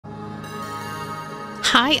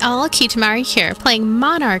Hi all, Kitamari here, playing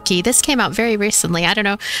Monarchy. This came out very recently. I don't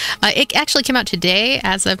know. It actually came out today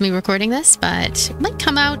as of me recording this, but it might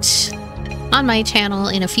come out on my channel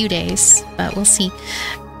in a few days, but we'll see.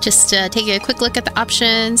 Just take a quick look at the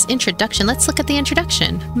options. Introduction. Let's look at the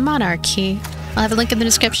introduction. Monarchy. I'll have a link in the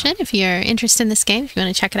description if you're interested in this game, if you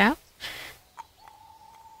want to check it out.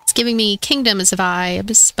 It's giving me Kingdoms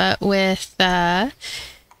vibes, but with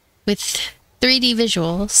 3D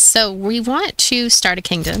visuals. So we want to start a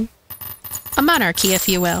kingdom. A monarchy, if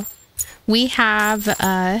you will. We have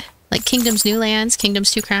like Kingdoms New Lands,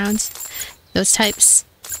 Kingdoms Two Crowns, those types.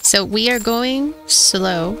 So we are going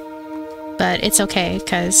slow, but it's okay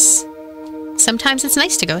because sometimes it's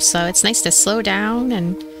nice to go slow. It's nice to slow down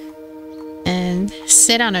and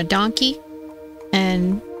sit on a donkey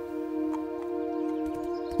and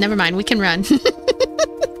never mind, we can run.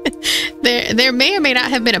 There may or may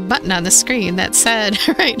not have been a button on the screen that said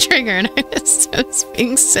right trigger, and I was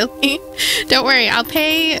being silly. Don't worry, I'll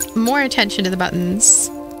pay more attention to the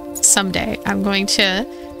buttons someday. I'm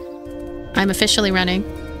officially running.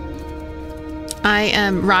 I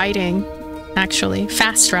am riding, actually.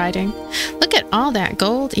 Fast riding. Look at all that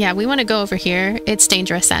gold. Yeah, we want to go over here. It's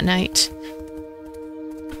dangerous at night.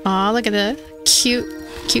 Aw, look at the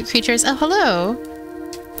cute creatures. Oh, hello.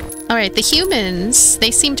 Alright, the humans,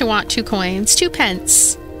 they seem to want 2 coins. 2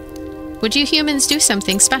 pence. Would you humans do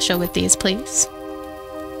something special with these, please?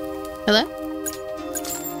 Hello?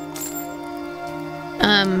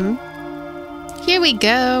 Here we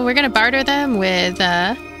go. We're gonna barter them with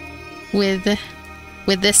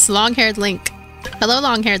this long-haired Link. Hello,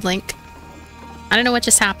 long-haired Link. I don't know what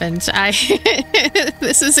just happened.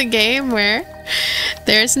 This is a game where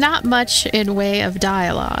there's not much in way of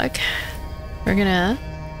dialogue. We're gonna...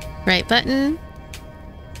 Right button.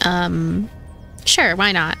 Sure,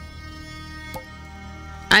 why not?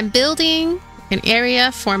 I'm building an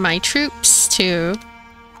area for my troops to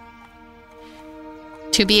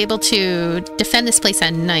be able to defend this place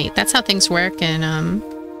at night. That's how things work, and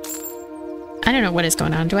I don't know what is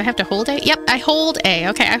going on. Do I have to hold A? Yep, I hold A.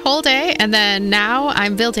 Okay, I hold A, and then now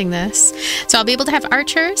I'm building this. So I'll be able to have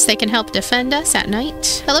archers. They can help defend us at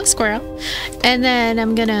night. Hello, squirrel. And then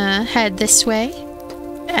I'm gonna head this way.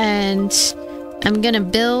 And I'm gonna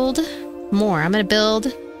build more. I'm gonna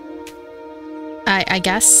build... I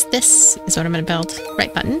guess this is what I'm gonna build.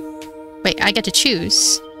 Right button. Wait, I get to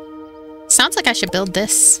choose. Sounds like I should build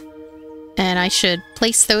this. And I should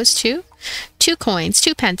place those 2. 2 coins.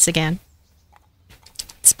 2 pence again.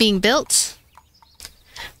 It's being built.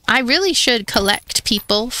 I really should collect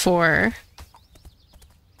people for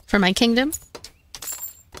my kingdom.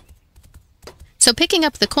 So picking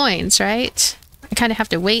up the coins, right? I kind of have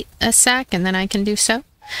to wait a sec and then I can do so.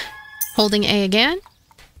 Holding A again.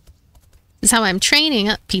 This is how I'm training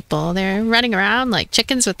up people. They're running around like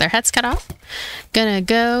chickens with their heads cut off. Gonna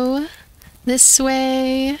go this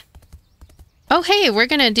way. Oh, hey, we're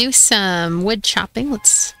gonna do some wood chopping.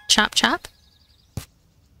 Let's chop.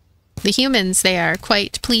 The humans, they are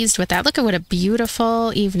quite pleased with that. Look at what a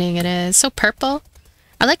beautiful evening it is. So purple.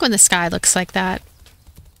 I like when the sky looks like that.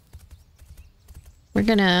 We're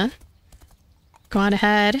gonna... go on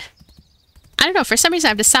ahead. I don't know, for some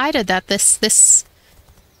reason I've decided that this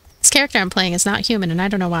character I'm playing is not human, and I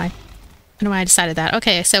don't know why. I don't know why I decided that.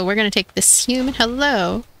 Okay, so we're gonna take this human.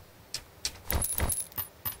 Hello.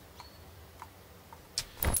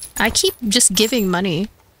 I keep just giving money.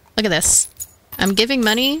 Look at this. I'm giving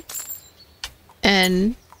money,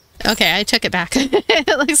 and... okay, I took it back.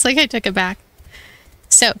 It looks like I took it back.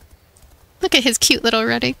 So, look at his cute little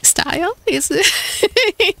running style. He's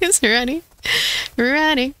running.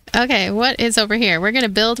 Running. Okay, what is over here? We're gonna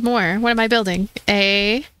build more. What am I building?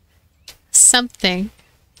 A... something.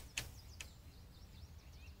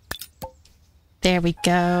 There we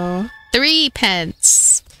go. 3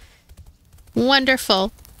 pence.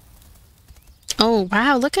 Wonderful. Oh,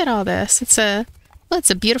 wow, look at all this. It's a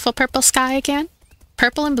beautiful purple sky again.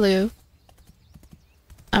 Purple and blue.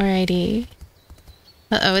 Alrighty.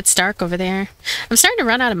 Uh-oh, it's dark over there. I'm starting to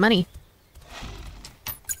run out of money.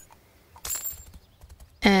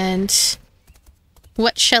 And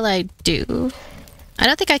what shall I do? I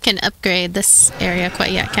don't think I can upgrade this area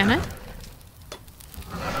quite yet, can I?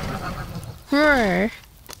 Roar.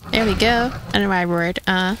 There we go. I don't know why I roared.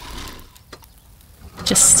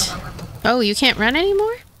 Just... oh, you can't run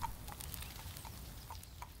anymore?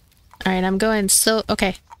 Alright, I'm going so...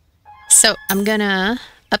 okay. So, I'm gonna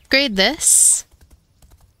upgrade this.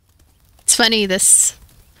 It's funny, this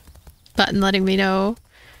button letting me know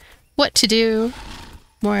what to do.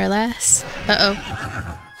 More or less. Uh-oh.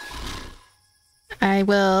 I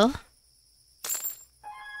will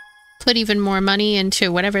put even more money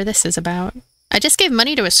into whatever this is about. I just gave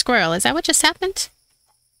money to a squirrel. Is that what just happened?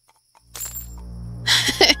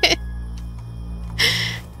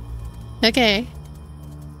 Okay.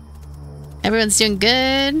 Everyone's doing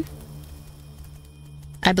good.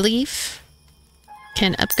 I believe.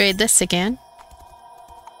 Can upgrade this again.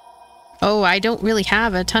 Oh, I don't really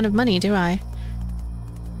have a ton of money, do I?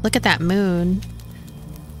 Look at that moon.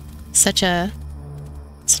 Such a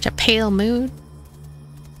pale moon.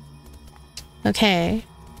 Okay.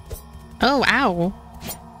 Oh, ow.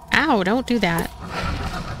 Ow, don't do that.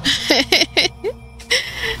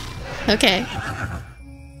 Okay.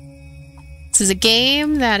 This is a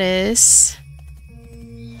game that is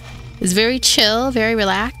very chill, very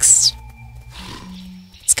relaxed.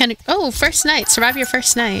 It's kind of... Oh, first night. Survive your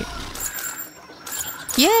first night.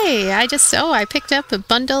 Yay! I picked up a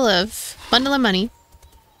bundle of money.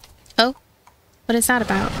 Oh, what is that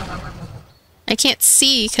about? I can't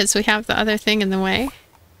see because we have the other thing in the way.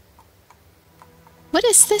 What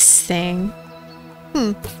is this thing?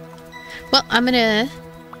 Well, I'm gonna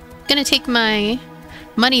take my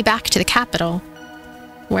money back to the capital,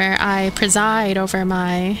 where I preside over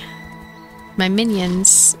my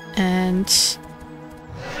minions, and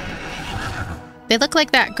they look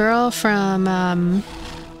like that girl from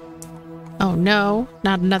oh no,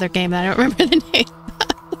 not another game that I don't remember the name.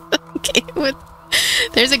 Okay,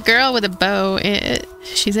 there's a girl with a bow.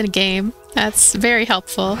 She's in a game. That's very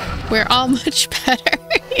helpful. We're all much better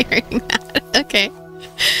hearing that. Okay.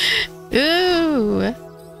 Ooh.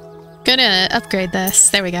 Gonna upgrade this.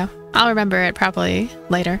 There we go. I'll remember it probably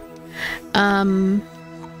later. Did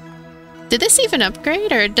this even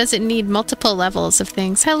upgrade, or does it need multiple levels of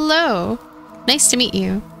things? Hello. Nice to meet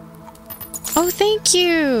you. Oh, thank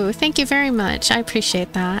you. Thank you very much. I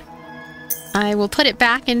appreciate that. I will put it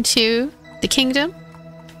back into the kingdom.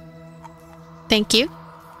 Thank you.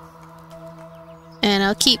 And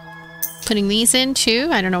I'll keep putting these in too.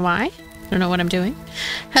 I don't know why. I don't know what I'm doing.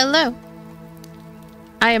 Hello.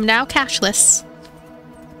 I am now cashless.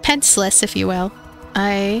 Penceless, if you will.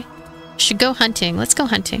 I should go hunting. Let's go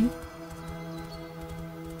hunting.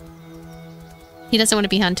 He doesn't want to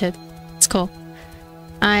be hunted. It's cool.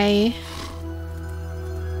 I'm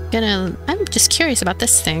just curious about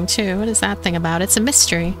this thing too. What is that thing about? It's a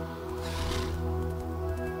mystery.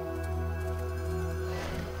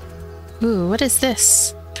 Ooh, what is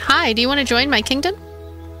this? Hi, do you want to join my kingdom?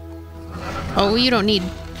 Oh, you don't need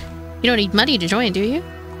money to join, do you?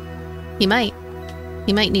 You might.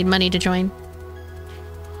 You might need money to join.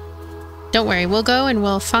 Don't worry, we'll go and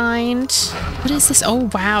we'll find... What is this? Oh,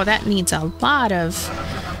 wow, that needs a lot of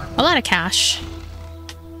cash.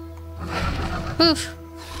 Oof.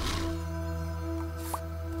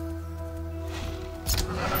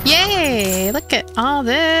 Yay! Look at all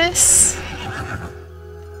this.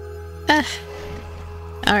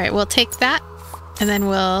 Alright, we'll take that, and then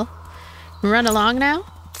we'll run along now.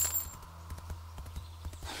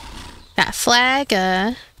 That flag,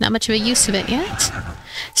 not much of a use of it yet.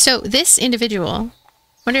 So, this individual,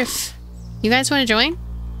 wonder if you guys want to join?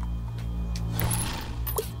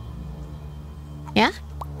 Yeah?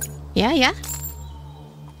 Yeah, yeah?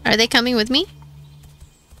 Are they coming with me?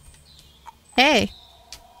 Hey.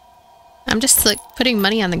 I'm just, like, putting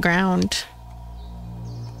money on the ground.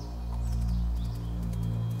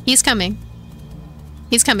 He's coming.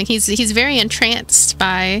 He's coming. He's very entranced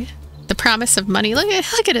by the promise of money. Look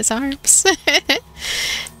at his arms.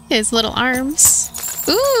 His little arms.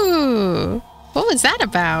 Ooh. What was that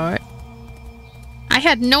about? I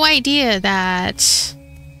had no idea that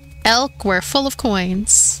elk were full of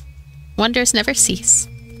coins. Wonders never cease.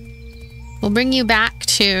 We'll bring you back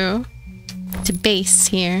to base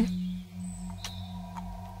here.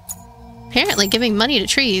 Apparently giving money to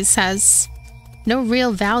trees has no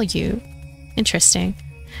real value. Interesting.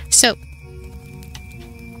 So,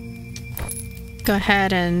 go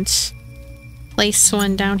ahead and place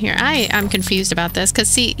one down here. I'm confused about this, because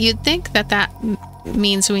see, you'd think that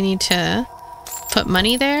means we need to put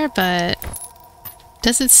money there, but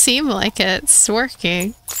doesn't seem like it's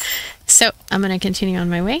working. So, I'm gonna continue on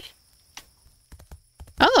my way.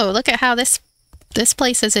 Oh, look at how this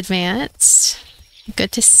place has advanced.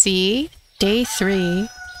 Good to see. Day 3.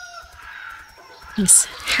 These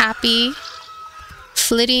happy,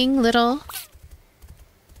 flitting little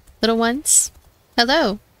ones.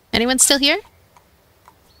 Hello. Anyone still here?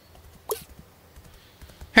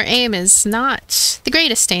 Her aim is not the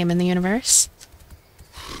greatest aim in the universe.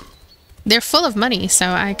 They're full of money, so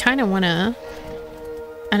I kind of want to...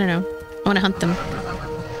 I don't know. I want to hunt them.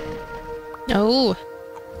 Oh.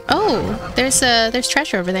 Oh, there's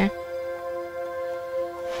treasure over there.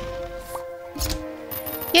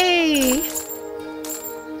 Yay!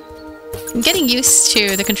 I'm getting used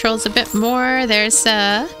to the controls a bit more. There's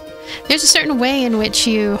a certain way in which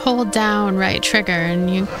you hold down right trigger, and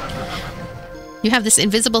you have this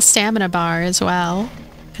invisible stamina bar as well,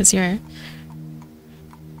 because your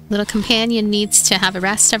little companion needs to have a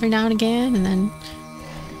rest every now and again, and then...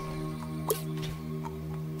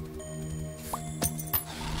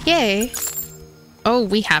 Yay! Oh,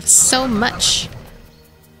 we have so much.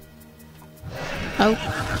 Oh.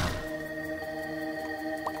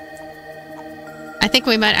 I think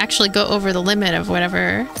we might actually go over the limit of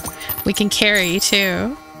whatever we can carry,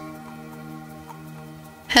 too.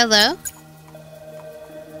 Hello?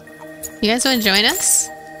 You guys want to join us?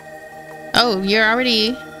 Oh, you're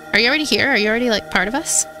already... Are you already here? Are you already, like, part of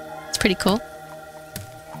us? It's pretty cool.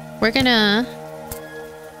 We're gonna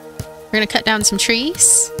cut down some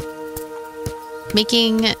trees.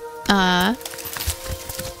 Making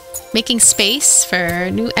space for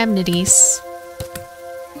new amenities.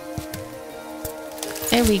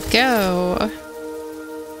 There we go.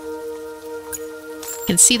 You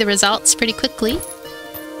can see the results pretty quickly.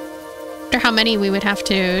 Wonder how many we would have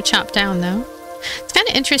to chop down, though. It's kind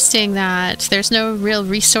of interesting that there's no real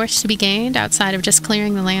resource to be gained outside of just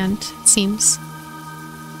clearing the land, it seems.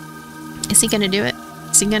 Is he gonna do it?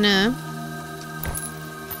 Is he gonna...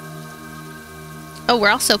 Oh, we're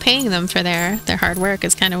also paying them for their hard work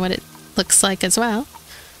is kind of what it looks like as well.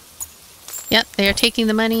 Yep, they are taking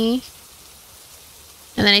the money.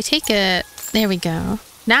 And then I take it... There we go.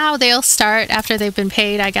 Now they'll start, after they've been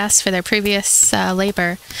paid, I guess, for their previous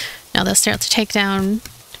labor. Now they'll start to take down...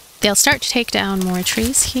 They'll start to take down more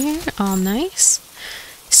trees here. All nice.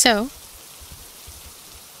 So,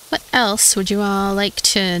 what else would you all like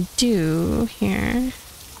to do here?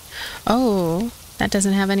 Oh, that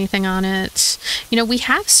doesn't have anything on it. You know, we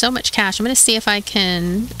have so much cash. I'm going to see if I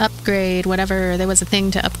can upgrade whatever. There was a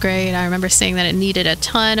thing to upgrade. I remember saying that it needed a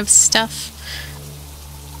ton of stuff.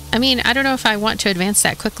 I mean, I don't know if I want to advance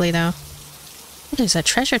that quickly, though. Oh, there's a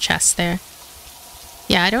treasure chest there.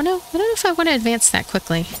 Yeah, I don't know. I don't know if I want to advance that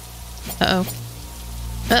quickly. Uh-oh.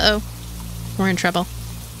 Uh-oh. We're in trouble.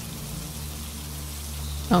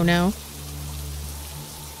 Oh, no.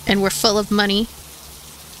 And we're full of money.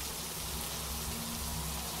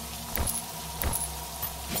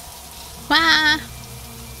 Ah!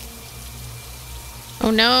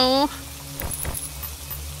 Oh, no.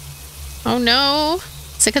 Oh, no.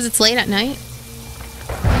 Is it because it's late at night?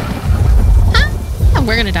 Ah!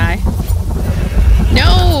 We're gonna die.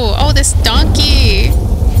 No! Oh, this donkey!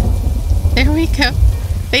 There we go.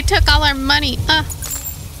 They took all our money.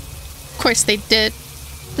 Of course they did.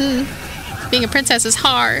 Being a princess is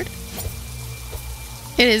hard.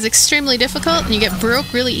 It is extremely difficult, and you get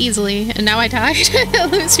broke really easily. And now I died.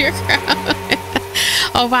 Lose your crown.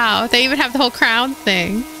 Oh, wow. They even have the whole crown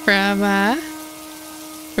thing from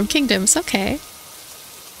Kingdoms. Okay.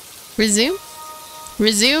 Resume?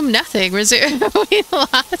 Resume nothing. Resume. We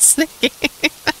lost the game.